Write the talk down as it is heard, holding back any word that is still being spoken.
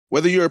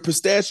Whether you're a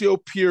pistachio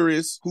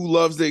purist who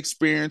loves the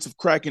experience of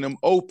cracking them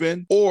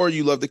open, or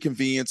you love the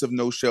convenience of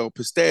no-shell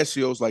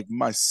pistachios like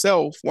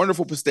myself,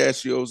 Wonderful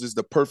Pistachios is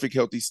the perfect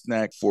healthy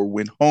snack for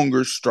when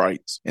hunger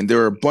strikes. And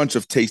there are a bunch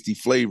of tasty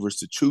flavors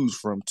to choose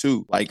from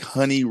too, like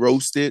honey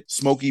roasted,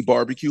 smoky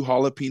barbecue,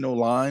 jalapeno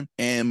lime,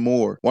 and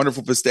more.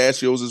 Wonderful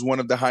Pistachios is one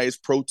of the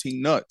highest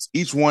protein nuts.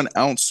 Each 1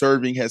 ounce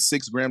serving has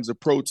 6 grams of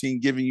protein,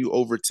 giving you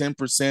over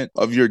 10%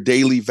 of your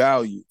daily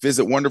value.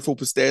 Visit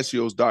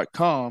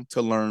wonderfulpistachios.com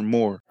to learn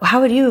more. How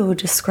would you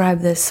describe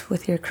this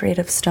with your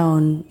Creative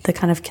Stone, the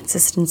kind of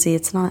consistency?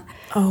 It's not...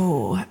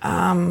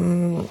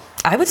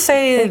 I would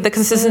say the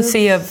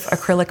consistency of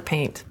acrylic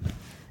paint.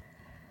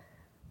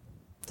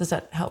 Does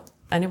that help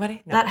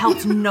anybody? No. That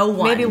helps no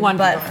one. Maybe one.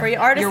 But for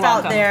your artists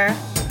out there...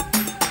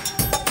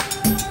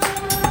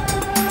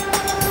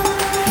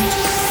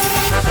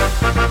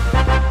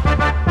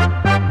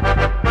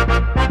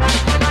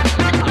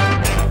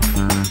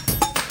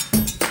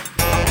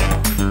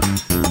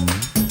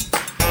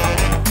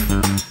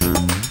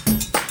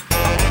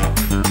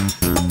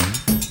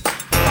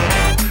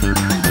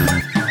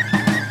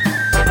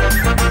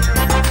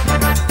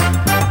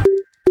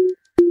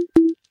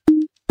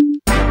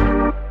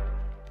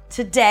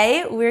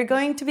 Today, we're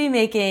going to be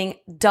making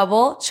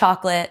double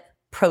chocolate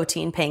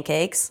protein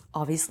pancakes,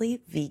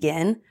 obviously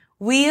vegan.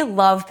 We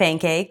love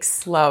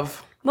pancakes.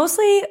 Love.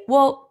 Mostly,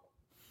 well,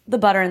 the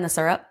butter and the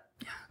syrup.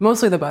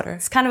 Mostly the butter.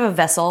 It's kind of a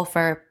vessel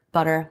for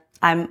butter.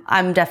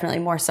 I'm definitely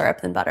more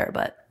syrup than butter,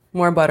 but...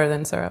 More butter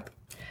than syrup.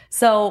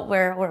 So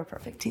we're a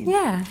perfect team.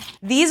 Yeah.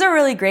 These are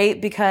really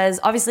great because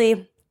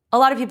obviously a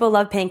lot of people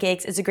love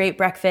pancakes. It's a great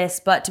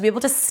breakfast, but to be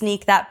able to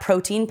sneak that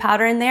protein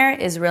powder in there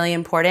is really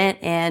important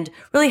and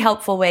really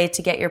helpful way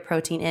to get your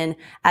protein in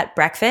at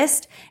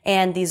breakfast.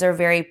 And these are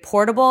very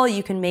portable.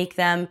 You can make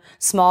them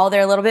small.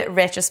 They're a little bit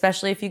rich,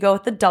 especially if you go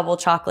with the double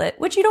chocolate,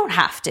 which you don't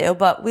have to,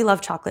 but we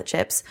love chocolate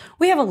chips.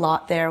 We have a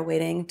lot there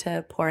waiting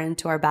to pour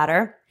into our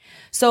batter.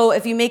 So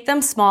if you make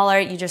them smaller,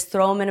 you just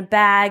throw them in a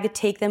bag,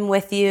 take them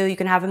with you. You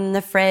can have them in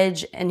the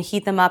fridge and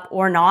heat them up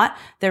or not.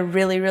 They're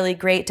really, really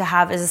great to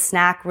have as a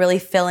snack, really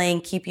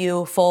filling, keep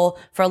you full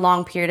for a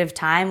long period of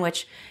time,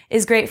 which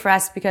is great for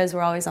us because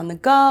we're always on the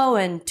go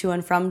and to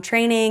and from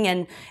training.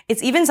 And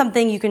it's even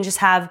something you can just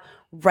have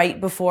right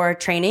before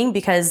training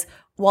because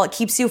while it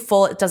keeps you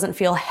full, it doesn't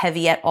feel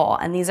heavy at all.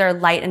 And these are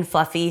light and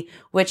fluffy,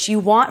 which you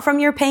want from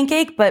your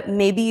pancake, but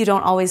maybe you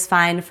don't always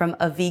find from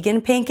a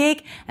vegan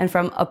pancake and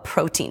from a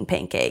protein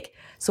pancake.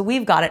 So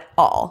we've got it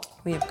all.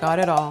 We've got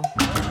it all.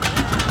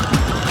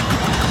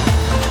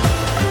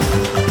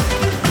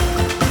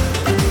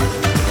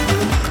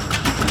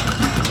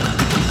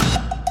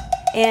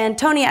 And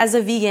Tony, as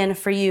a vegan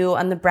for you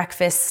on the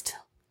breakfast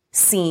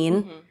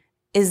scene,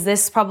 is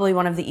this probably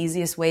one of the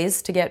easiest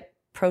ways to get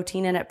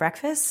protein in at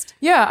breakfast?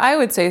 Yeah, I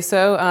would say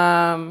so.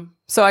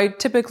 So I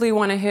typically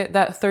want to hit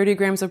that 30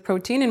 grams of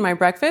protein in my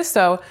breakfast.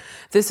 So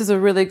this is a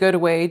really good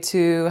way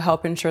to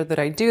help ensure that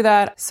I do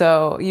that.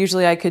 So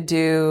usually I could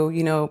do,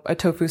 a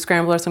tofu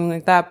scramble or something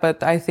like that.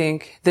 But I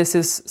think this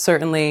is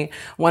certainly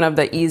one of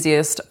the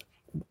easiest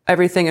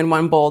everything in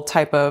one bowl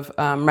type of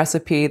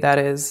recipe that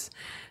is,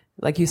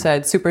 like you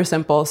said, super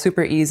simple,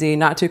 super easy,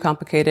 not too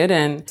complicated,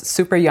 and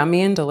super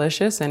yummy and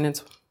delicious. And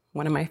it's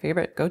one of my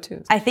favorite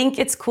go-tos. I think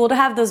it's cool to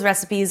have those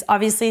recipes.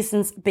 Obviously,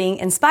 since being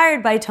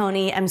inspired by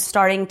Tony, I'm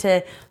starting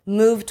to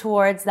move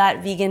towards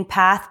that vegan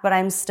path, but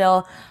I'm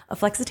still a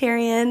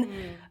flexitarian.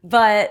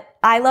 But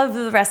I love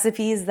the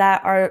recipes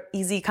that are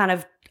easy, kind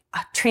of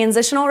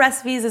transitional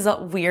recipes is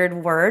a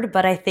weird word,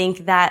 but I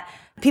think that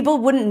people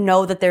wouldn't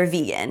know that they're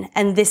vegan.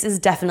 And this is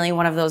definitely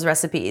one of those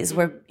recipes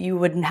where you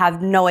would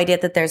have no idea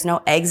that there's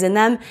no eggs in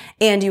them.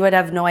 And you would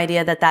have no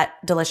idea that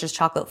that delicious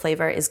chocolate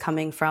flavor is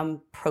coming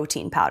from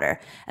protein powder.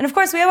 And of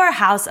course, we have our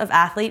House of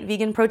Athlete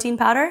vegan protein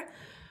powder,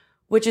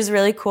 which is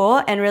really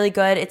cool and really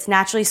good. It's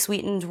naturally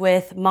sweetened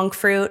with monk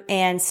fruit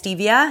and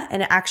stevia.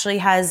 And it actually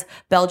has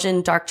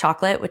Belgian dark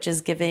chocolate, which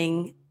is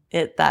giving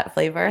it that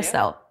flavor. Yeah.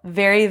 So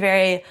very,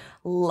 very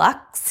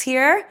luxe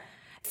here.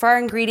 For our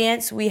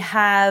ingredients, we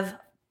have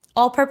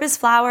all-purpose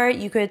flour.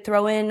 You could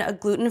throw in a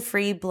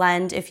gluten-free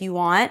blend if you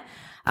want.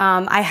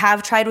 I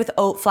have tried with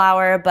oat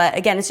flour, but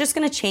again, it's just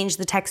going to change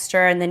the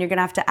texture and then you're going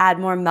to have to add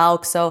more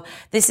milk. So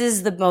this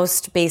is the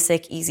most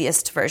basic,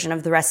 easiest version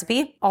of the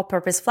recipe.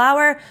 All-purpose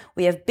flour.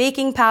 We have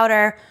baking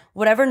powder,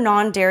 whatever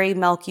non-dairy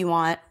milk you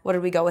want. What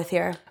did we go with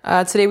here?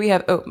 Today we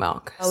have oat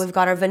milk. We've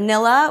got our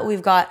vanilla.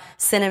 We've got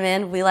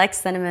cinnamon. We like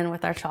cinnamon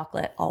with our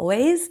chocolate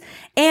always.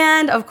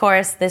 And of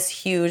course, this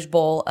huge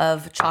bowl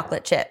of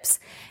chocolate chips.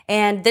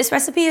 And this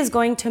recipe is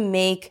going to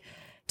make,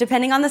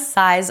 depending on the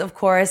size, of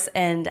course,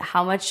 and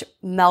how much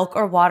milk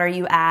or water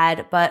you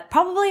add, but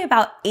probably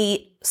about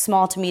 8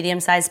 small to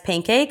medium-sized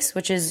pancakes,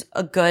 which is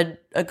a good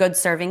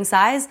serving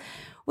size.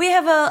 We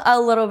have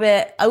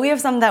we have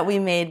some that we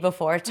made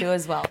before too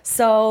as well.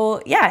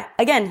 So yeah,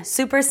 again,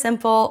 super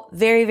simple,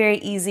 very, very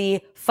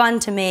easy, fun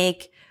to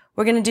make.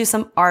 We're going to do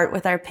some art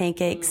with our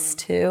pancakes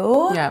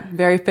too. Yeah,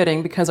 very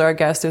fitting because our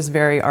guest is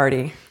very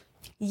arty.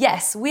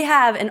 Yes, we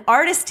have an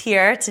artist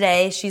here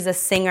today. She's a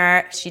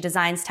singer. She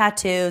designs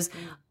tattoos.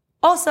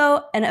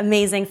 Also, an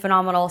amazing,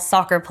 phenomenal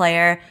soccer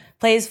player.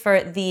 Plays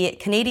for the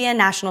Canadian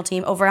national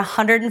team, over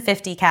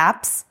 150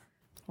 caps.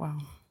 Wow.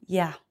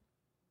 Yeah.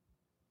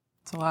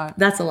 That's a lot.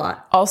 That's a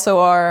lot. Also,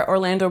 our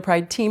Orlando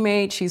Pride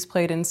teammate. She's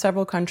played in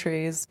several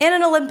countries. And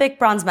an Olympic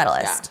bronze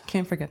medalist.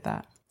 Can't forget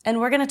that. And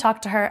we're going to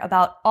talk to her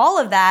about all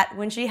of that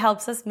when she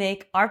helps us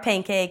make our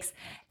pancakes.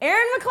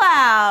 Erin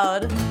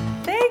McLeod.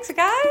 Thanks,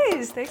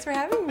 guys. Thanks for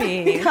having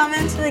me. Come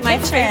into the my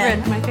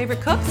kitchen. my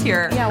favorite cooks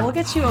here. Yeah, we'll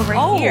get you over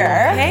Oh,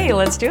 here. hey,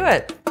 let's do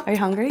it. Are you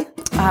hungry?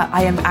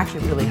 I am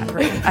actually really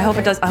hungry. I hope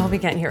you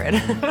can't hear it.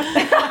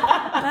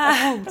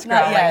 It's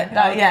Not yet.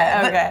 Not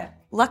yet. Okay.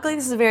 But luckily,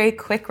 this is a very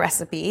quick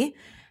recipe.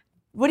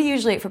 What do you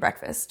usually eat for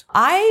breakfast?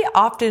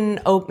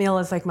 Oatmeal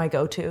is like my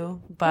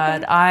go-to,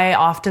 but I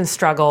often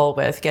struggle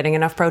with getting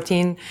enough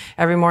protein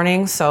every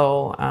morning.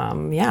 So,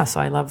 so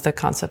I love the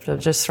concept of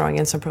just throwing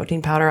in some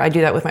protein powder. I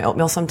do that with my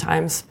oatmeal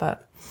sometimes,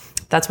 but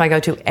that's my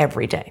go-to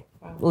every day.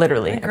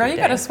 Literally every Girl, you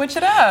day. gotta switch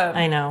it up.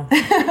 I know.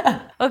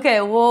 Okay,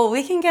 well,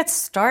 we can get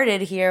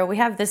started here. We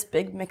have this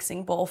big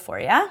mixing bowl for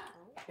you.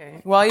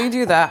 Okay. While you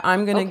do that,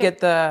 I'm gonna get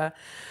the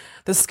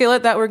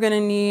skillet that we're gonna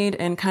need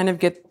and kind of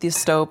get the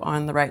stove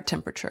on the right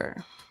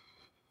temperature.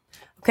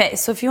 Okay,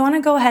 so if you want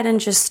to go ahead and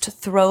just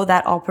throw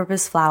that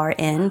all-purpose flour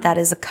in, that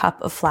is a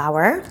cup of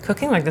flour.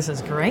 Cooking like this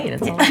is great.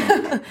 It's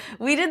all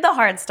We did the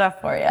hard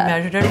stuff for you.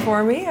 measured it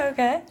for me.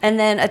 Okay. And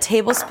then a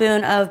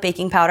tablespoon of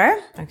baking powder.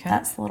 Okay.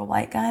 That's the little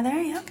white guy there,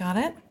 yeah. Got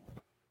it.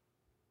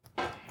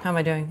 How am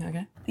I doing?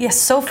 Okay. Yes,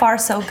 so far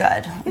so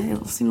good.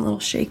 It'll seem a little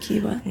shaky,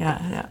 but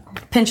Yeah.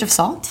 pinch of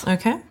salt.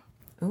 Okay.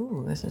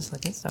 Ooh, this is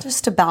good stuff.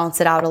 Just to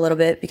balance it out a little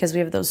bit because we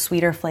have those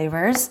sweeter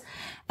flavors.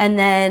 And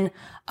then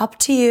up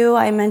to you.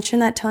 I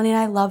mentioned that Tony and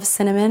I love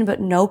cinnamon,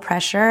 but no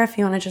pressure. If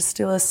you want to just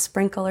do a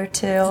sprinkle or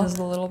two. Just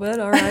a little bit.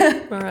 All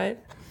right. All right.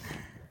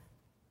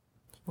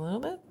 A little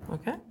bit.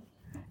 Okay.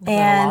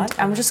 And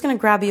I'm just going to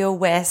grab you a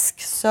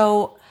whisk.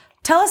 So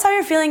tell us how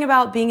you're feeling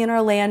about being in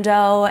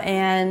Orlando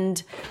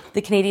and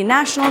the Canadian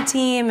national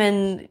team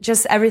and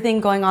just everything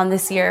going on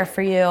this year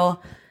for you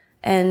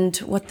and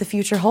what the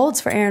future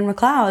holds for Erin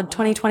McLeod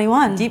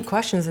 2021. Deep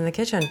questions in the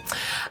kitchen.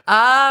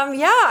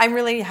 I'm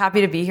really happy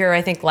to be here.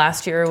 I think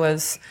last year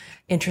was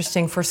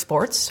interesting for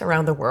sports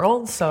around the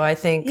world. So I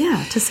think...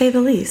 Yeah, to say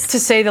the least. To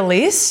say the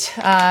least.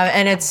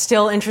 And it's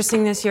still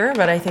interesting this year,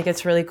 but I think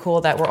it's really cool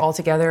that we're all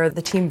together.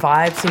 The team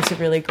vibe seems to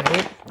be really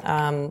great.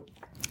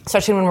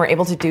 Especially when we're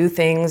able to do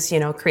things,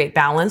 create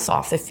balance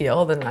off the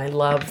field. And I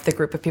love the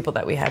group of people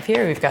that we have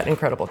here. We've got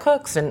incredible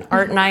cooks and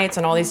art nights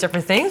and all these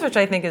different things, which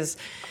I think is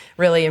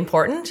really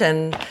important.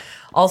 And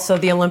also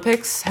the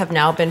Olympics have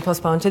now been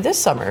postponed to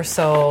this summer.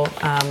 So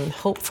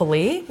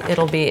hopefully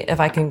it'll be,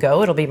 if I can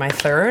go, it'll be my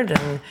third.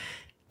 And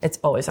it's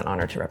always an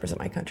honor to represent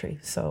my country.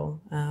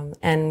 So,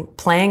 and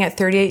playing at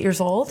 38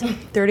 years old,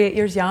 38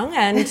 years young,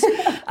 and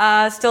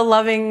still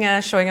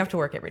loving showing up to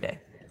work every day.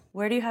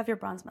 Where do you have your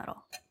bronze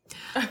medal?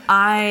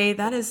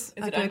 That is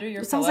Is it under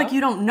your It sounds like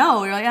you don't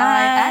know. You're like,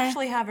 I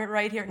actually have it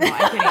right here. No,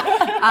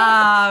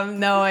 I'm kidding.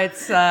 No,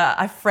 it's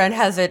a friend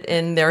has it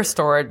in their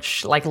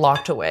storage, like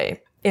locked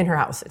away in her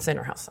house. It's in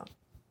her house. So.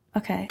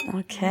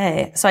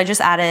 Okay. So I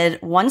just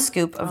added 1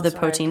 scoop of the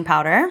protein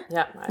powder.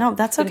 Yeah. No,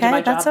 that's didn't do okay.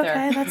 my That's job okay.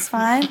 there. That's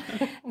fine.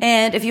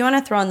 And if you want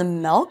to throw in the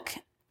milk,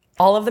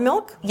 All of the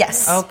milk?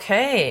 yes.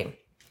 Okay.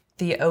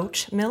 The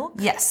oat milk?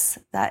 Yes,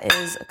 that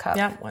is a cup.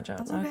 Yeah, watch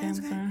out. Okay, I'm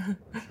sorry.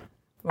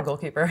 I'm a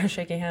goalkeeper.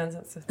 Shaking hands.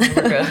 We're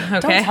good. Okay.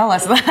 Don't tell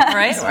us that.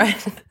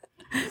 Right.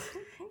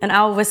 And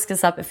I'll whisk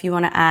this up if you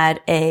want to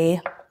add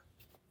a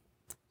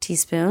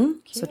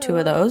teaspoon, so 2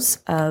 of those,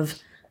 of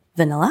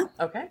vanilla.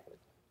 Okay.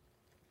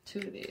 2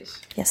 of these.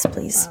 Yes,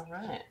 please. All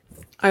right.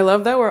 I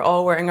love that we're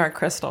all wearing our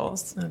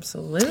crystals.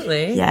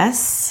 Absolutely.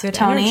 Yes. Good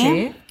Tony,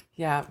 energy.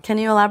 Yeah. can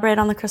you elaborate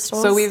on the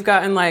crystals? So we've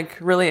gotten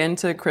really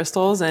into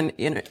crystals and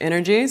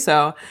energy.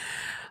 So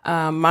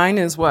mine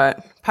is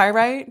what?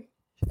 Pyrite.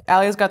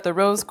 Allie's got the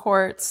rose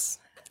quartz.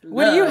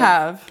 What do you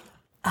have?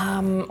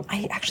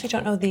 I actually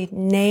don't know the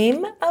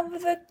name of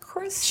the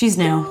crystal. She's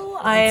new.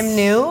 I am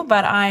new,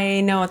 but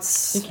I know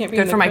it's can't be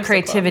good in for the my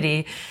crystal club.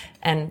 creativity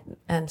and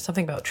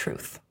something about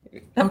truth.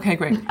 Okay,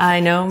 great.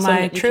 I know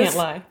my you truth can't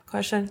lie.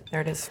 question.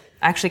 There it is.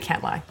 I actually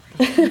can't lie.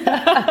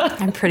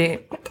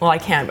 I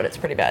can, but it's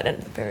pretty bad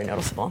and very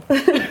noticeable.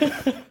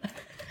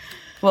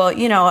 Well,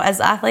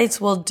 as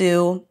athletes, we'll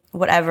do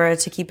whatever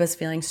to keep us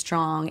feeling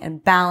strong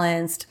and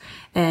balanced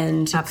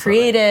and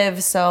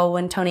creative. So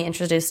when Tony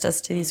introduced us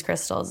to these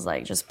crystals,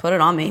 just put it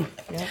on me.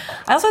 Yeah.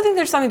 I also think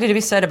there's something to be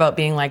said about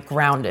being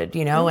grounded,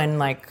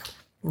 and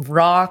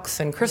rocks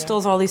and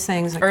crystals, all these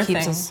things that keeps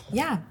Earthing. us.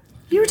 Yeah.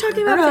 You were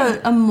talking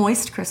about a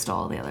moist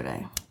crystal the other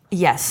day.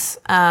 Yes.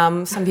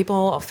 Some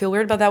people feel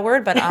weird about that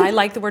word, but I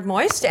like the word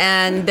moist.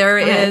 And there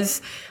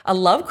is a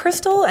love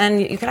crystal, and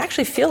you can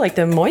actually feel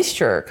the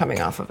moisture coming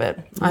off of it.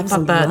 I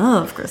thought that.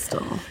 Love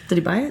crystal. Did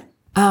he buy it?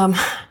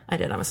 I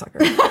did. I'm a sucker.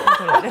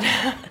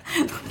 I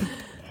did.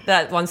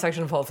 That one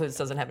section of Whole Foods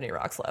doesn't have any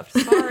rocks left.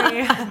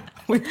 Sorry.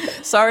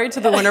 Sorry to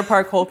the Winter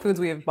Park Whole Foods.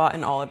 We have bought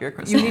in all of your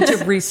crystals. You need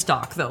to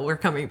restock, though. We're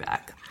coming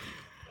back.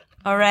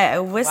 All right, I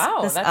whisked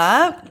this that's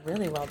up.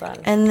 really well done.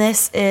 And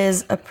this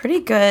is a pretty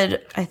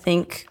good, I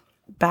think,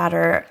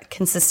 batter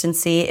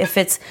consistency. If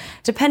it's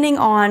depending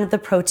on the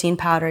protein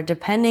powder,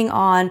 depending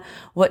on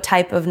what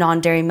type of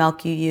non-dairy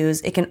milk you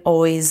use, it can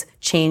always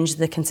change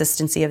the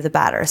consistency of the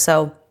batter.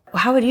 So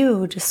how would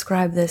you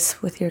describe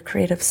this with your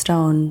Creative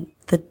Stone?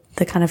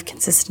 The kind of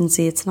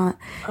consistency, it's not...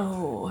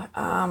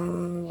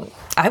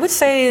 I would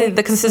say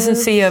the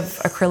consistency of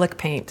acrylic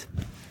paint.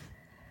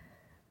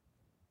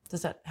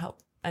 Does that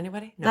help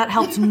anybody? No. That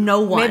helps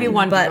no one. Maybe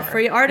one but viewer. for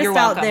your artists You're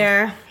out welcome.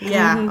 there,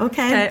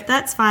 okay,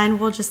 that's fine.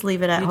 We'll just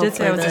leave it at did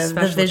say I was a the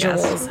special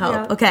visuals guest.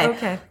 help. Yeah,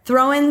 Okay.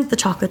 Throw in the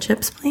chocolate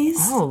chips, please.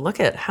 Oh, look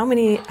at how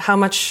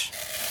much,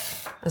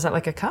 is that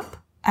like a cup?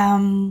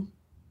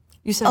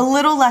 You said A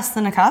little less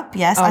than a cup,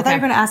 yes. I thought okay. you were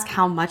going to ask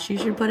how much you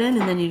should put in,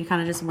 and then you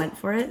kind of just went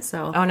for it.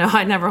 So Oh no,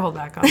 I never hold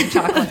back on the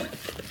chocolate.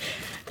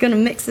 Gonna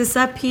mix this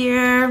up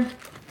here.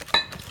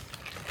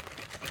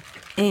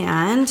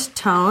 And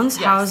Tones,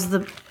 how's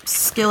the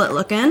skillet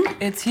looking?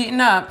 It's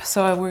heating up,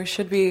 so we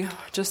should be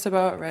just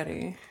about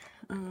ready.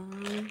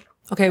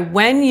 Okay,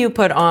 when you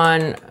put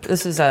on,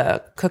 this is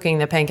cooking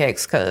the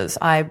pancakes because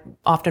I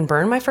often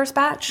burn my first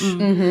batch.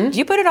 Do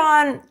you put it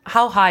on,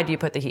 how high do you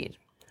put the heat?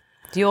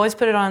 Do you always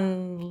put it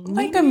on?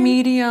 Like a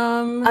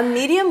medium. A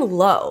medium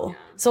low.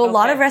 So a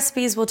lot of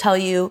recipes will tell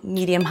you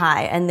medium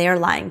high, and they're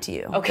lying to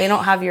you. They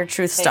don't have your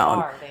truth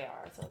stone. They are.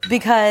 So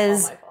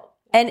Because,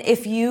 and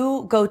if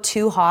you go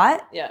too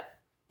hot, yeah.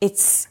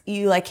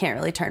 you like can't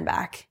really turn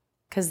back.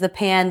 Because the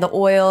pan, the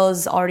oil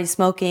is already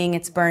smoking,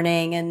 it's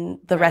burning, and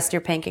the rest of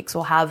your pancakes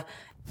will have,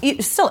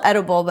 it's still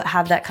edible, but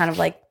have that kind of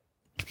like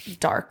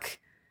dark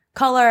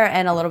color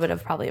and a little bit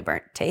of probably a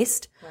burnt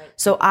taste.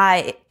 So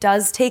it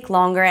does take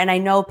longer, and I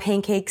know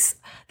pancakes,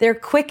 they're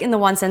quick in the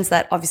one sense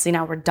that obviously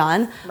now we're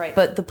done,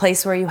 but the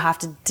place where you have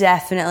to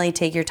definitely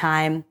take your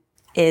time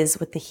is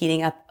with the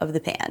heating up of the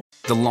pan.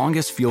 The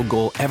longest field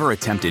goal ever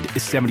attempted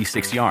is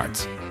 76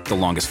 yards. The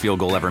longest field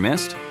goal ever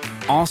missed?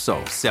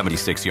 Also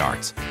 76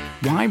 yards.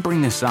 Why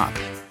bring this up?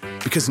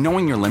 Because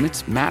knowing your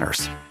limits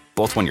matters,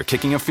 both when you're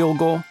kicking a field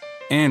goal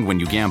and when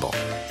you gamble.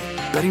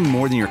 Betting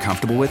more than you're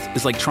comfortable with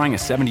is like trying a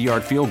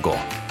 70-yard field goal.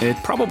 It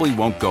probably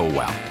won't go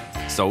well.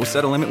 So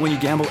set a limit when you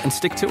gamble and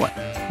stick to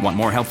it. Want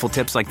more helpful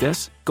tips like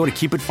this? Go to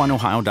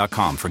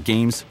keepitfunohio.com for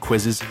games,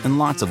 quizzes, and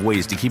lots of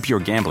ways to keep your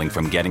gambling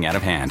from getting out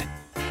of hand.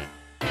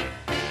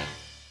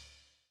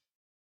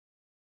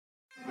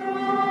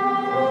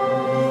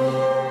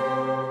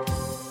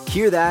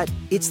 Hear that?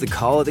 It's the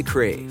call of the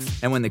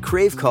Crave. And when the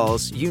Crave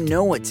calls, you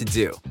know what to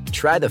do.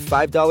 Try the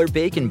 $5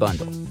 Bacon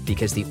Bundle.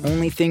 Because the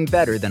only thing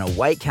better than a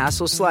White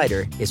Castle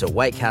slider is a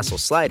White Castle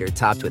slider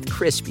topped with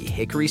crispy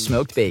hickory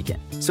smoked bacon.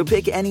 So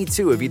pick any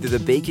two of either the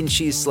Bacon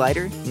Cheese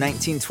Slider,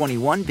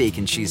 1921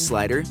 Bacon Cheese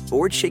Slider,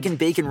 or Chicken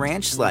Bacon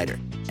Ranch Slider.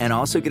 And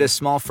also get a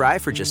small fry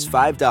for just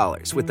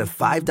 $5 with the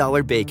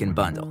 $5 Bacon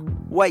Bundle.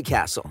 White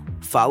Castle.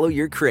 Follow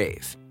your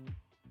Crave.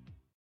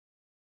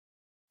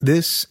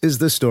 This is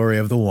the story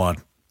of the one.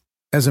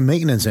 As a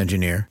maintenance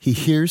engineer, he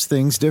hears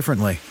things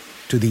differently.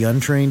 To the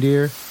untrained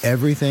ear,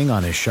 everything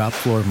on his shop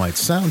floor might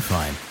sound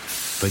fine,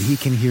 but he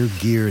can hear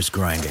gears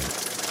grinding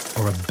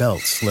or a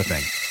belt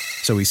slipping.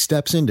 So he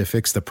steps in to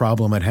fix the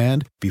problem at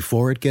hand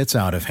before it gets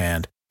out of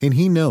hand. And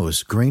he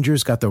knows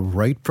Grainger's got the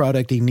right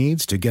product he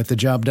needs to get the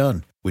job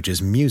done, which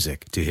is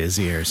music to his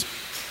ears.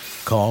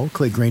 Call,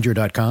 click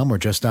Grainger.com, or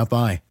just stop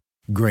by.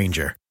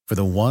 Grainger, for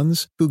the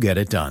ones who get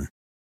it done.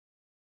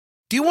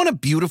 Do you want a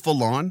beautiful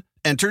lawn?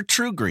 Enter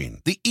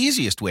TruGreen, the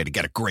easiest way to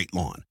get a great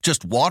lawn.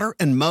 Just water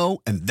and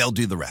mow, and they'll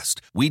do the rest.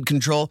 Weed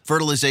control,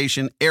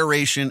 fertilization,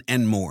 aeration,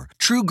 and more.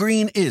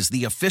 TruGreen is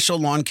the official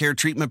lawn care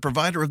treatment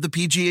provider of the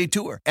PGA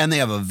Tour, and they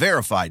have a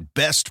verified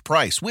best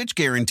price, which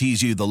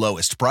guarantees you the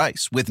lowest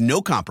price with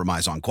no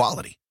compromise on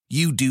quality.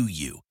 You do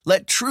you.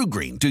 Let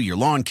TruGreen do your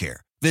lawn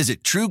care.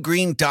 Visit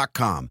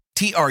TruGreen.com,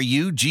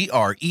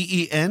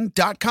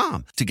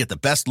 TruGreen.com, to get the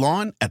best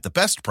lawn at the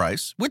best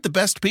price with the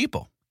best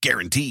people.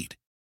 Guaranteed.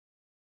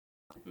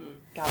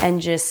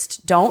 And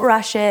just don't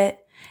rush it.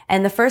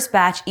 And the first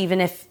batch, even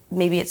if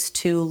maybe it's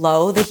too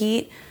low, the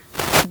heat,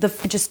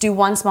 just do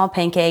one small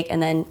pancake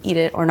and then eat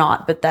it or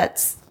not. But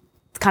that's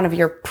kind of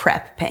your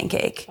prep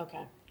pancake.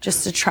 Okay.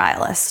 Just a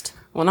trialist.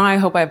 Well, now I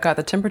hope I've got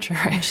the temperature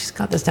right. She's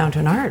got this down to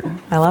an art.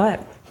 I love it.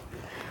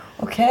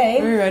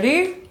 Okay. Are you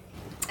ready?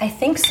 I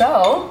think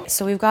so.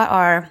 So we've got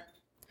our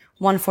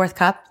 1/4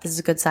 cup. This is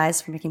a good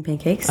size for making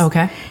pancakes.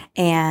 Okay.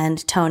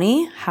 And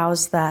Tony,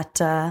 how's that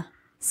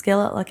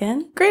skillet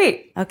looking?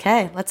 Great.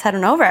 Okay, let's head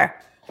on over.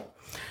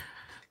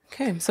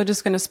 Okay, so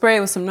just going to spray it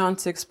with some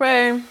nonstick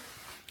spray.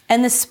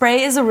 And the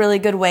spray is a really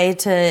good way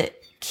to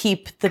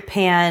keep the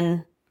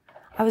pan,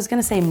 I was going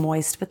to say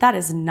moist, but that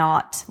is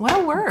not. What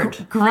a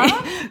word.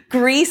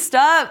 Greased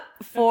up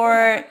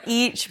for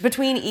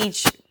between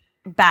each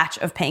batch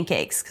of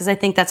pancakes, because I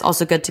think that's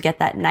also good to get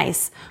that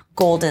nice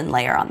golden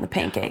layer on the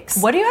pancakes.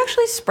 What do you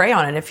actually spray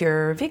on it if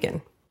you're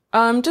vegan?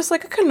 Just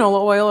like a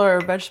canola oil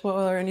or vegetable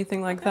oil or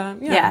anything like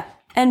that. Yeah.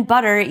 And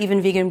butter,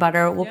 even vegan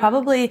butter, will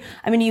probably,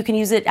 I mean, you can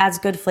use it as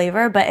good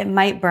flavor, but it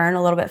might burn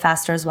a little bit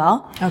faster as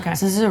well. Okay.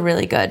 So this is a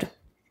really good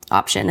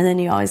option. And then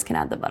you always can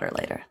add the butter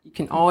later. You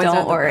can always Don't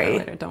add the worry. butter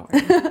later. Don't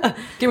worry.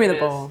 Give me the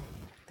bowl.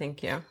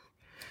 Thank you.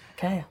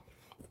 Okay.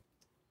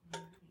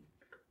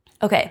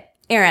 Okay,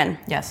 Erin.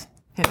 Yes.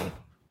 Hit me.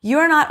 You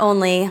are not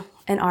only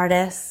an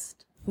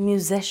artist,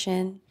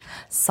 musician,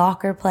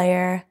 soccer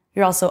player,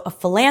 you're also a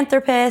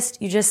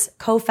philanthropist. You just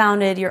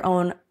co-founded your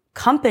own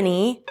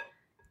company,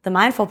 The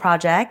Mindful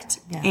Project.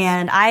 Yes.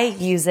 And I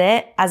use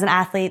it as an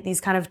athlete.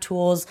 These kind of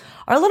tools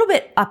are a little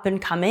bit up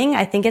and coming.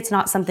 I think it's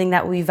not something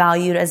that we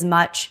valued as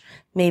much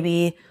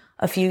maybe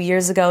a few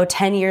years ago,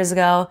 10 years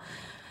ago,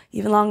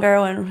 even longer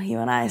when you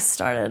and I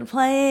started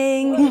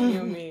playing. What do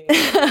you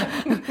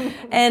mean?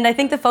 And I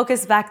think the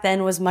focus back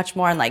then was much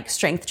more on like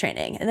strength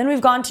training. And then we've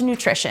gone to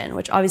nutrition,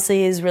 which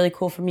obviously is really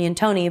cool for me and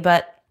Tony,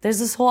 but there's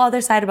this whole other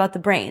side about the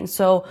brain.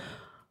 So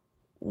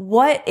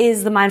what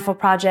is the Mindful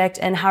Project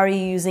and how are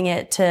you using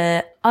it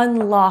to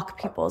unlock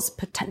people's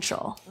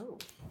potential?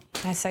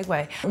 Nice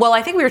segue. Well,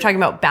 I think we were talking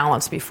about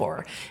balance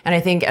before. And I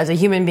think as a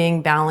human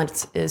being,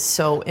 balance is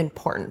so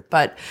important.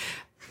 But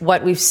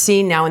what we've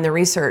seen now in the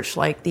research,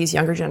 like these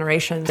younger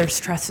generations, their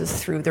stress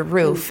is through the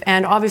roof.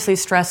 And obviously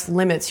stress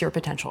limits your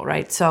potential,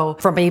 right? So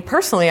for me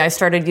personally, I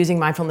started using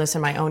mindfulness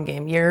in my own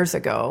game years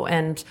ago.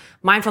 And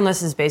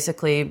mindfulness is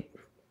basically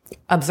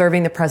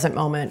observing the present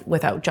moment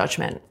without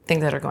judgment,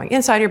 things that are going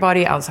inside your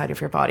body, outside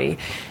of your body.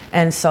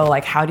 And so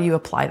like, how do you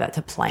apply that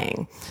to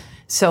playing?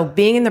 So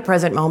being in the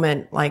present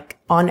moment, like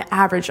on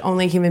average,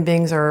 only human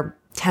beings are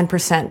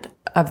 10%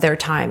 of their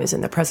time is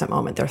in the present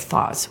moment, their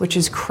thoughts, which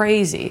is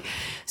crazy.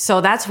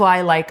 So that's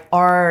why like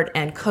art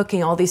and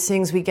cooking, all these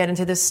things, we get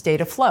into this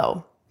state of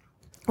flow,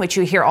 which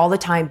you hear all the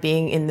time,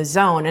 being in the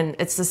zone. And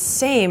it's the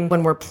same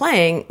when we're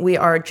playing. We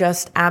are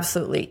just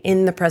absolutely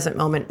in the present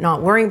moment,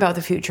 not worrying about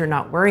the future,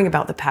 not worrying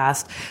about the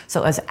past.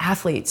 So as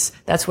athletes,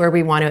 that's where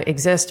we want to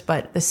exist,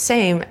 but the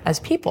same as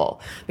people,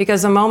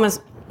 because the moment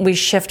we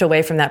shift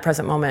away from that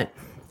present moment,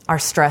 our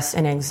stress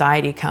and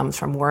anxiety comes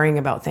from worrying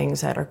about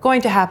things that are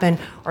going to happen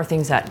or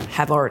things that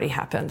have already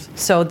happened.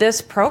 So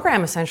this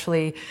program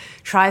essentially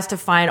tries to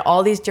find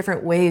all these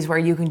different ways where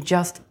you can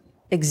just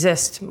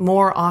exist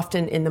more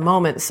often in the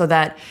moment so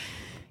that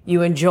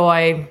you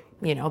enjoy,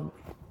 you know,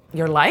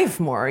 your life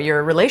more,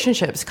 your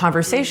relationships,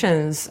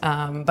 conversations,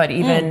 but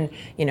even,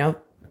 you know,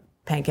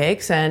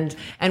 pancakes and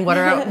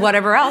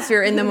whatever else,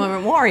 you're in the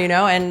moment more, you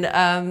know,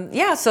 and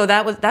yeah, so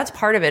that's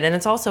part of it. And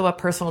it's also a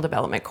personal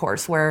development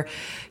course where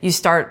you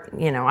start,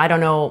 you know, I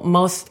don't know,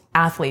 most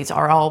athletes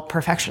are all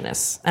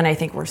perfectionists, and I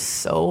think we're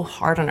so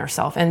hard on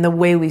ourselves, and the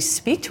way we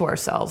speak to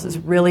ourselves is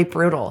really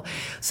brutal.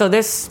 So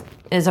this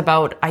is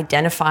about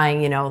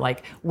identifying, you know,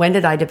 like, when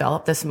did I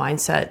develop this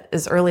mindset?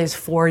 As early as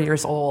 4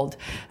 years old,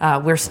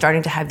 we're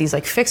starting to have these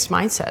like fixed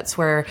mindsets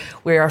where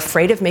we're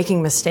afraid of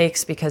making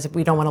mistakes because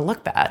we don't want to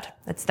look bad.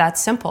 It's that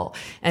simple.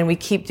 And we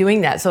keep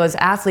doing that. So as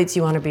athletes,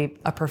 you want to be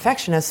a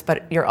perfectionist,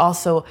 but you're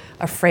also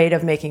afraid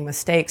of making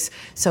mistakes.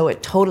 So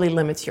it totally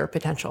limits your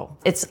potential.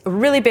 It's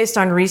really based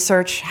on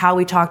research, how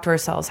we talk to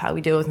ourselves, how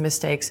we deal with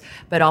mistakes,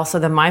 but also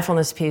the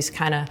mindfulness piece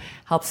kind of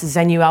helps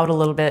zen you out a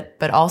little bit,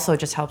 but also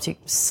just helps you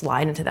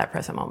slide into that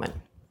present moment.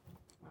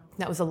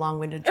 That was a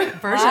long-winded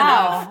version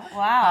of.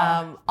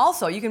 Wow.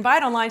 Also, you can buy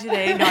it online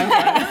today. No,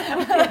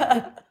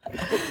 I'm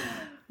kidding.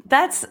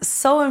 That's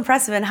so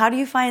impressive. And how do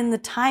you find the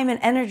time and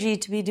energy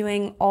to be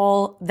doing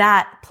all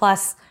that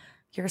plus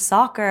your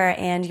soccer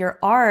and your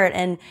art?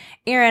 And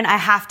Erin, I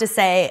have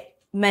to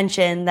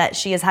mention that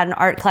she has had an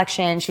art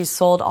collection. She's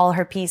sold all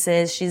her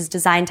pieces. She's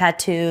designed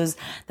tattoos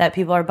that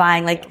people are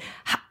buying. Like,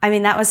 I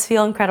mean, that must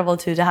feel incredible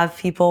too, to have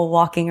people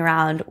walking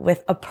around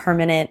with a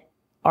permanent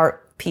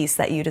art piece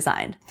that you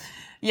designed.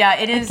 Yeah,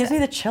 it is. It gives me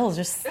the chills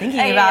just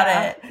thinking about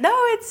it. No,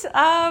 it's,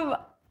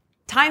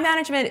 time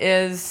management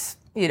is,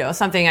 you know,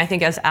 something I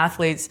think as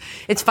athletes,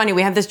 it's funny.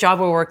 We have this job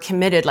where we're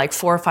committed like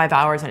 4 or 5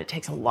 hours and it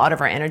takes a lot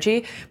of our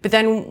energy, but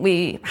then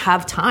we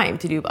have time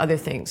to do other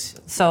things.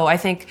 So I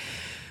think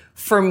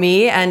for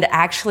me, and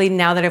actually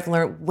now that I've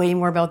learned way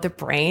more about the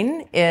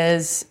brain,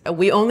 is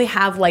we only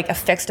have like a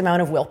fixed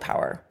amount of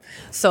willpower.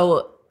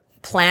 So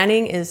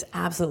planning is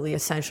absolutely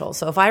essential.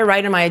 So if I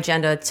write in my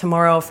agenda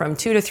tomorrow from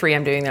 2 to 3,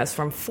 I'm doing this,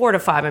 from 4 to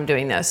 5, I'm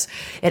doing this,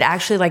 it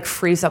actually like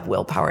frees up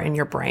willpower in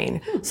your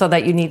brain so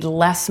that you need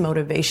less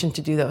motivation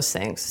to do those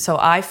things. So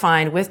I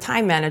find with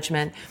time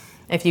management,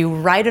 if you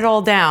write it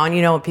all down,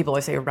 you know, people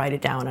always say write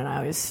it down, and I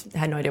always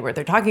had no idea what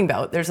they're talking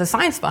about. There's a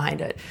science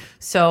behind it.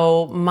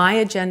 So my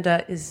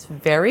agenda is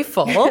very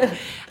full.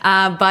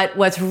 But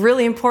what's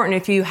really important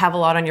if you have a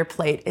lot on your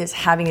plate is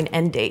having an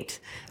end date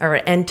or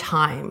an end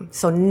time.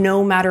 So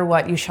no matter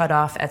what, you shut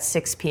off at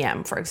 6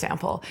 p.m., for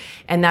example.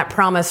 And that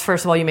promise,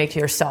 first of all, you make to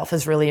yourself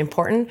is really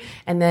important.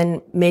 And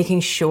then making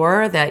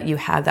sure that you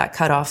have that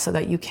cutoff so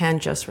that you can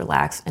just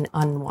relax and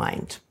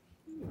unwind.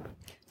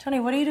 Tony,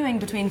 what are you doing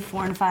between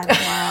 4 and 5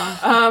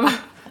 tomorrow?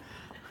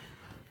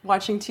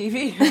 Watching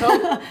TV.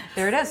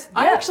 There it is.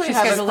 I actually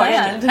have a question.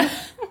 land.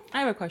 I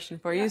have a question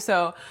for you.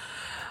 So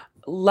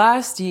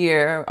last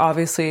year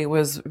obviously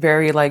was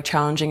very like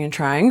challenging and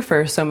trying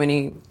for so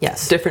many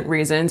different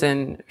reasons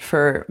and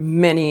for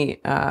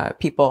many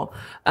people.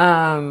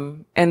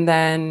 And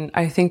then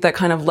I think that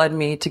kind of led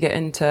me to get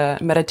into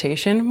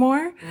meditation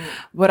more.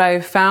 But I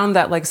found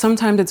that like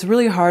sometimes it's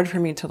really hard for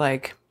me to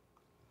like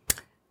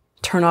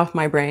turn off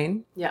my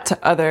brain to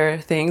other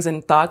things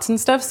and thoughts and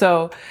stuff.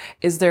 So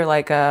is there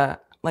like a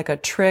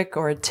trick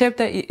or a tip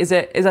that is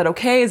that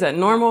okay? Is that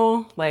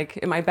normal? Like,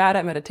 am I bad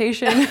at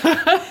meditation?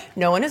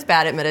 No one is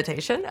bad at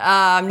meditation.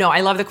 No, I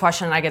love the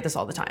question, and I get this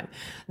all the time.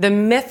 The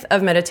myth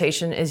of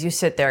meditation is you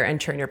sit there and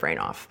turn your brain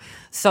off.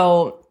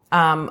 So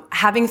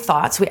having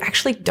thoughts, we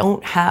actually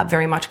don't have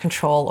very much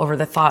control over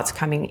the thoughts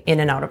coming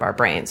in and out of our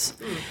brains.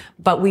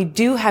 But we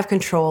do have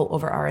control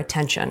over our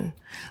attention.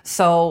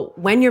 So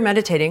when you're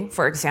meditating,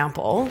 for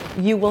example,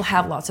 you will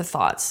have lots of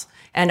thoughts.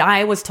 And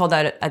I was told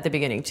that at the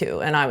beginning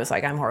too. And I was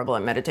like, I'm horrible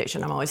at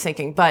meditation. I'm always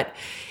thinking. But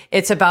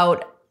it's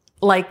about,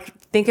 like,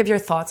 think of your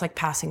thoughts like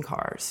passing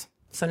cars.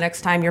 So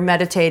next time you're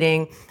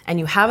meditating and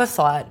you have a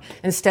thought,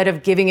 instead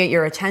of giving it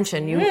your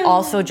attention, you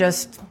also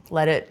just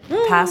let it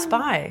pass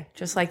by,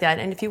 just like that.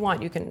 And if you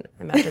want, you can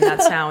imagine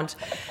that sound.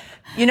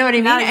 You know what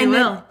I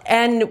mean?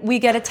 And we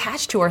get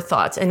attached to our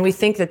thoughts and we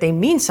think that they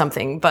mean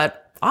something,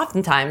 but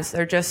oftentimes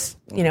they're just,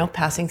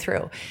 passing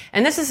through.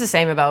 And this is the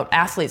same about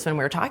athletes when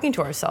we're talking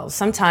to ourselves.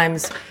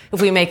 Sometimes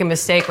if we make a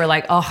mistake, we're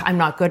like, oh, I'm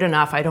not good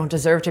enough. I don't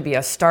deserve to be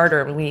a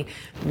starter. We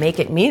make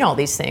it mean all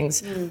these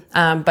things.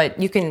 But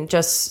you can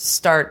just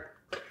start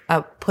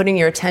putting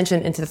your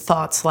attention into the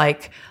thoughts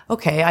like,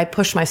 okay, I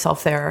pushed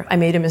myself there. I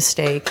made a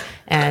mistake.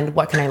 And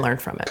what can I learn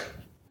from it?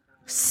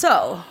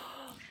 So,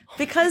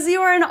 because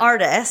you are an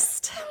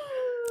artist,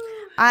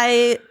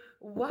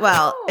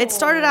 well, it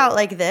started out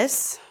like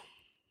this.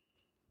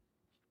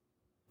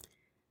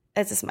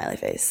 It's a smiley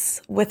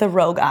face with a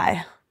rogue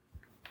eye.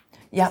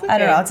 Yeah, okay. I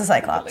don't know. It's a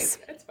cyclops.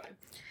 It's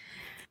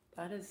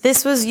fine.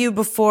 This was you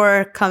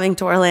before coming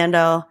to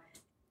Orlando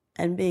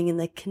and being in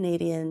the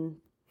Canadian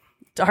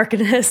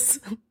darkness.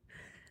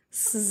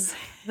 This is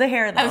the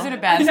hair, though. I was in a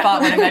bad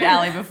spot when I met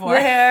Allie before.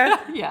 The hair.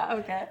 Yeah,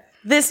 okay.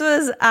 This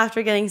was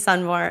after getting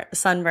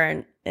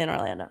sunburn in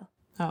Orlando.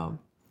 Oh,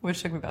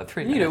 which took me about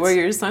 3 minutes. You know where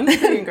your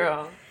sunscreen,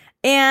 girl.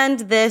 And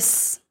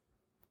this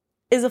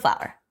is a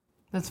flower.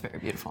 That's very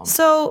beautiful.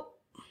 So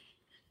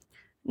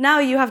now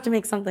you have to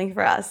make something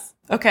for us.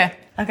 Okay.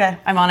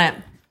 I'm on it.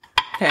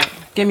 Okay,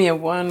 give me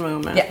one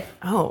moment. Yeah.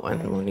 Oh,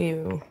 and what do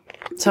you...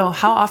 So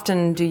how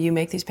often do you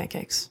make these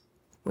pancakes,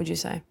 would you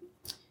say?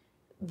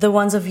 The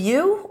ones of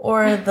you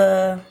or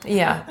the...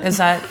 Yeah. Is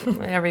that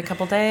every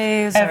couple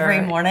days?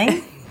 Every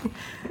morning.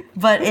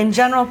 But in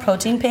general,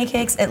 protein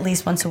pancakes at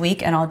least once a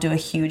week, and I'll do a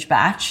huge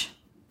batch.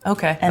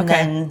 Okay. And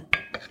then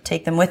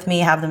take them with me,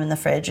 have them in the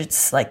fridge.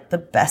 It's like the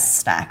best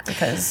snack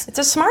because... It's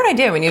a smart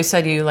idea when you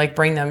said you like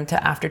bring them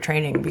to after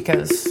training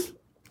because,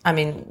 I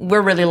mean,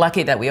 we're really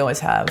lucky that we always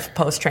have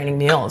post-training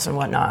meals and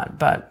whatnot,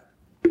 but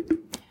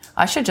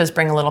I should just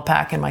bring a little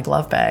pack in my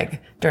glove bag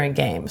during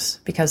games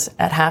because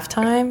at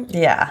halftime,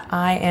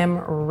 I am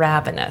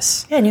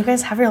ravenous. Yeah, and you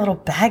guys have your little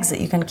bags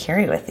that you can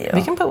carry with you.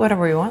 We can put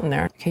whatever we want in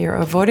there. Okay, you're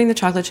avoiding the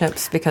chocolate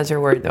chips because you're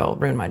worried they'll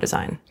ruin my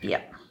design.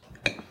 Yep.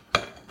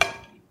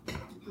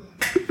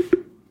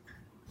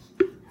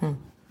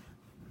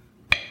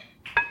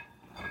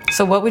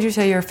 So what would you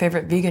say your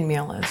favorite vegan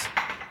meal is?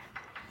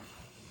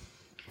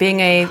 Being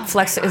a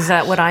is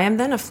that what I am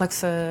then, a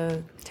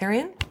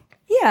flexitarian?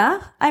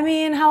 Yeah. I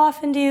mean, how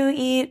often do you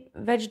eat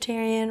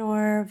vegetarian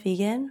or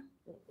vegan?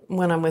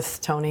 When I'm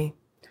with Tony.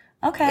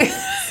 Okay,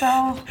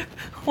 so...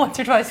 Once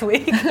or twice a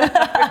week?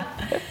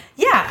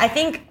 Yeah, I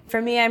think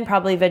for me, I'm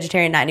probably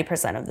vegetarian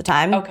 90% of the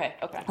time. Okay.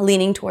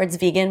 Leaning towards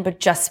vegan,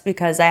 but just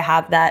because I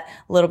have that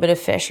little bit of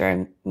fish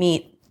or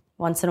meat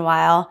once in a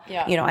while.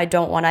 Yeah.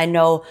 I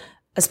know...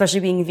 Especially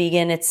being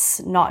vegan,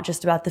 it's not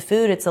just about the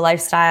food, it's a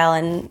lifestyle.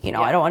 And,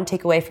 I don't want to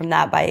take away from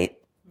that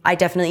I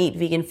definitely eat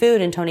vegan food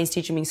and Tony's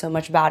teaching me so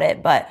much about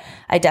it, but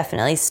I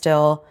definitely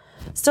still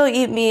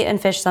eat meat and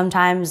fish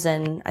sometimes.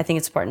 And I think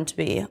it's important to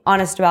be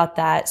honest about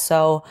that.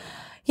 So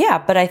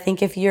yeah, but I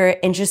think if you're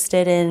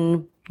interested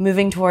in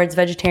moving towards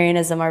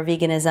vegetarianism or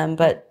veganism,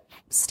 but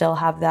still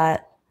have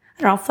that,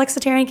 I don't know,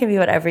 flexitarian can be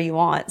whatever you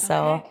want.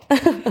 So,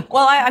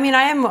 well, I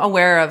am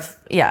aware of,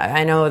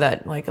 I know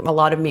that like a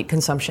lot of meat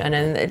consumption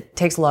and it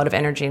takes a lot of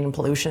energy and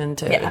pollution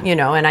to,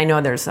 and I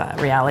know there's a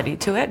reality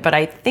to it. But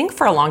I think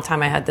for a long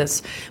time I had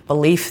this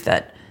belief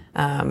that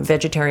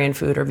vegetarian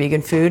food or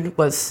vegan food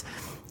was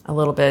a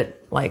little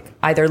bit like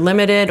either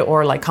limited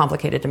or like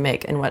complicated to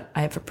make. And what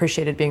I have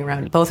appreciated being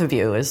around both of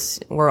you is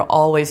we're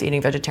always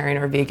eating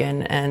vegetarian or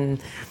vegan,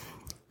 and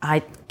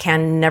I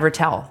can never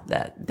tell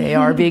that they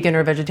are vegan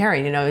or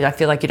vegetarian. I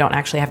feel like you don't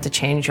actually have to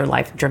change your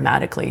life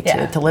dramatically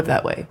to live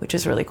that way, which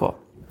is really cool.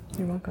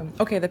 You're welcome.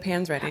 Okay, the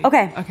pan's ready.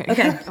 Okay.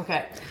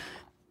 Okay.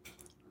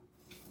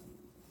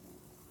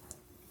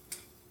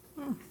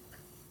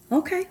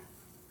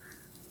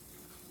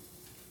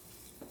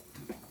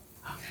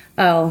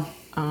 Oh.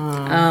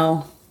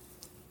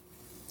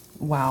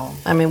 Wow.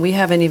 I mean, we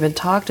haven't even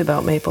talked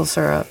about maple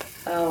syrup.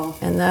 Oh.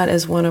 And that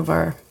is one of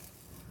our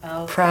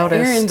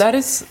Proudest. Erin, that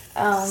is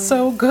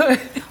so good.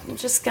 I'm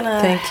just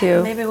gonna. Thank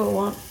you. Maybe we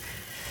won't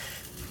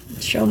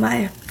show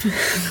my.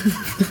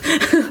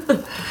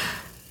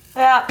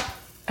 Yeah.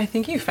 I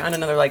think you found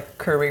another like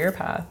career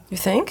path. You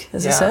think?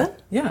 Is this it?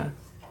 Yeah.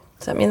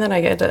 Does that mean that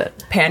I get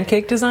it?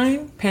 Pancake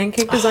design?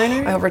 Pancake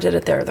designer? I overdid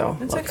it there, though.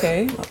 It's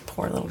okay. That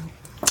poor little.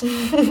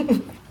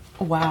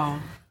 Wow.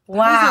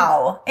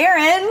 Wow,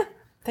 Erin.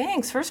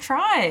 Thanks. First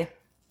try.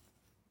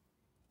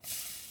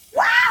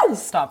 Wow.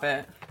 Stop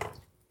it.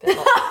 Bit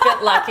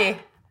lucky.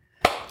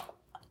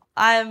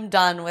 I'm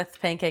done with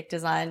pancake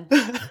design.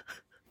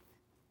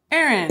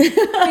 Erin,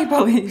 I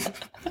believe.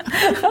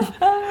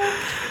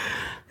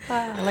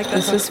 I like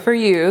This is for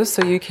you,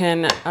 so you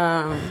can.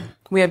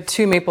 We have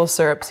 2 maple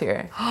syrups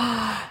here,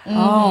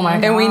 Oh my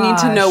god. and we need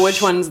to know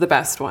which one's the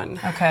best one.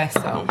 Okay.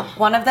 So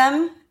One of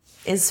them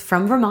is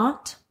from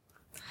Vermont.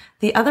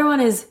 The other one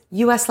is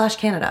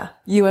U.S./Canada.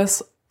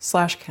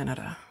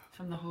 U.S./Canada.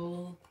 From the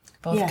whole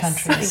both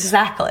countries.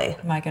 Exactly.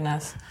 My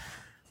goodness.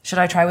 Should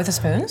I try with the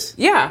spoons?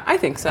 Yeah, I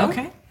think so.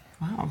 Okay.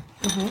 Wow.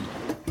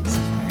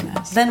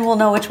 Then we'll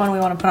know which one we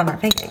want to put on our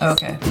pancakes.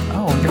 Okay.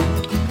 Oh, you're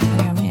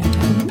putting on me.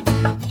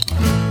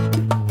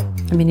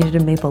 I mean, you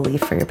needed a maple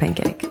leaf for your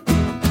pancake.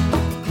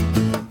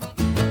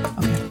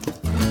 Okay.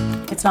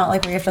 It's not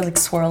like where you have to like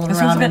swirl it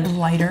This one's around a bit and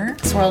lighter.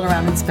 swirl it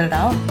around and spit it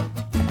out.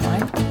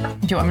 Fine.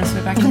 Do you want me to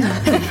spit it back in?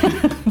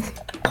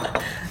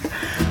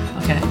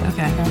 Okay.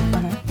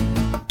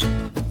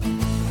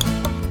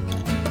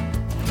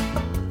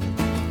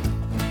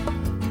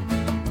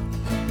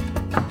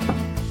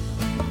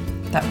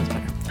 That one's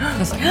better.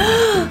 This one.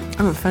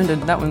 I'm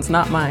offended. That one's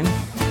not mine.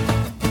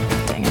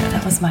 Dang it.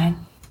 That was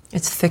mine.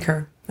 It's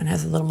thicker and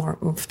has a little more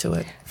oomph to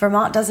it.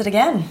 Vermont does it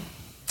again.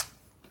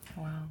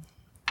 Wow.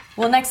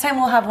 Well, next time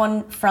we'll have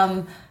one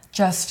from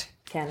Just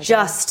Canada.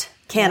 just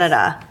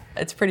Canada.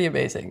 It's pretty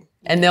amazing.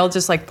 And they'll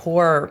just like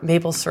pour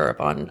maple syrup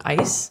on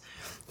ice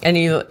and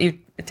you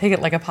take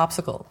it like a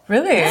popsicle.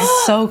 Really?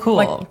 So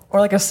cool. Or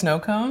like a snow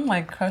cone,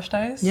 like crushed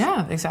ice?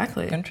 Yeah,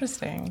 exactly.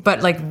 Interesting.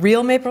 But like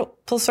real maple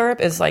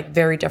syrup is like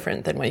very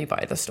different than what you buy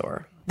at the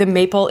store. The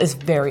maple is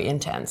very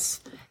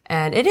intense.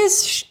 And it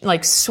is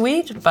like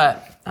sweet,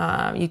 but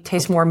you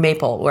taste more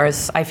maple.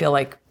 Whereas I feel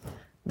like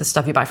the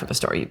stuff you buy from the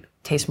store, you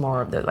taste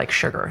more of the like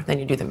sugar than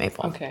you do the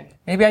maple. Okay.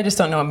 Maybe I just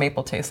don't know what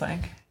maple tastes like.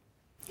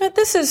 But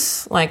this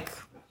is like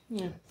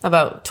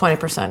about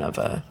 20% of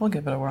a... We'll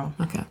give it a whirl.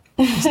 Okay.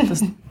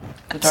 The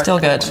dark Still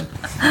good. portion.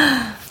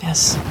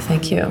 Yes,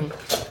 thank you.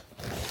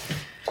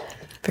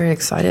 Very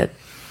excited.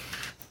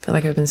 I feel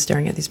like I've been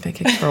staring at these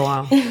pancakes for a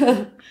while.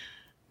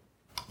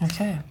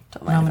 Okay,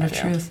 moment of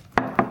truth.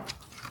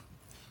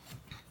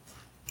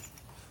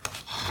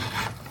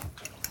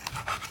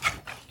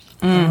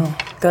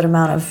 Good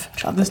amount of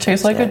chocolate. This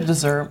tastes like a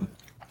dessert.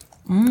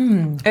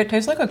 It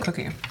tastes like a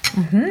cookie.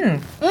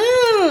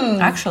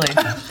 Actually,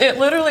 It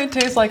literally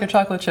tastes like a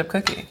chocolate chip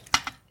cookie.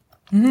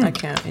 I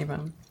can't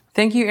even.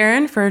 Thank you,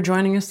 Erin, for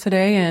joining us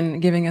today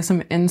and giving us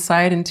some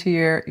insight into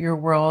your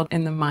world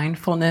in the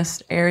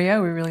mindfulness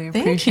area. We really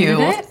appreciate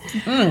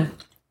it.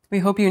 We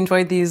hope you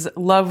enjoyed these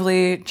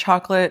lovely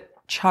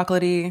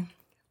chocolatey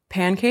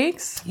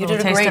pancakes. You did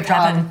a great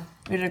job.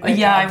 You did a great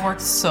job. I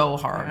worked so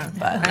hard,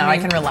 but now I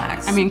can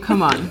relax. I mean,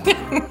 come on.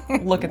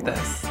 Look at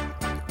this.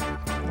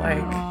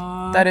 Like,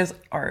 that is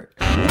art.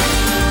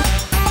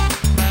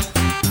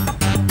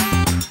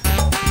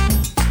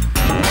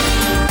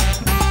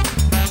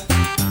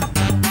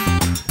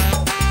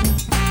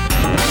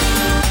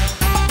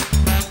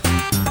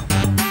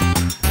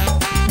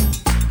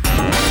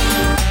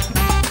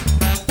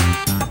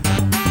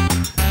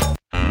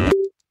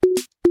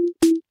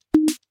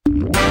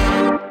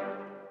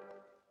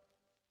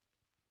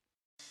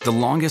 The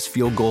longest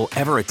field goal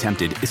ever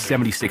attempted is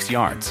 76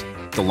 yards.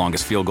 The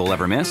longest field goal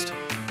ever missed?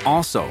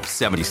 Also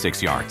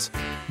 76 yards.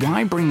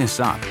 Why bring this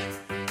up?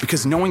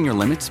 Because knowing your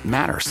limits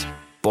matters,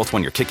 both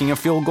when you're kicking a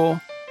field goal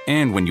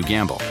and when you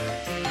gamble.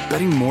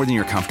 Betting more than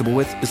you're comfortable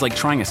with is like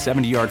trying a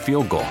 70-yard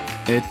field goal.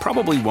 It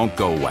probably won't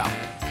go well.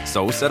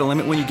 So set a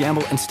limit when you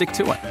gamble and stick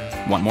to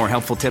it. Want more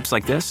helpful tips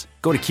like this?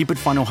 Go to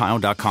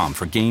keepitfunohio.com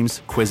for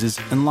games, quizzes,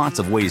 and lots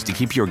of ways to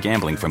keep your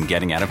gambling from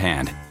getting out of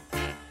hand.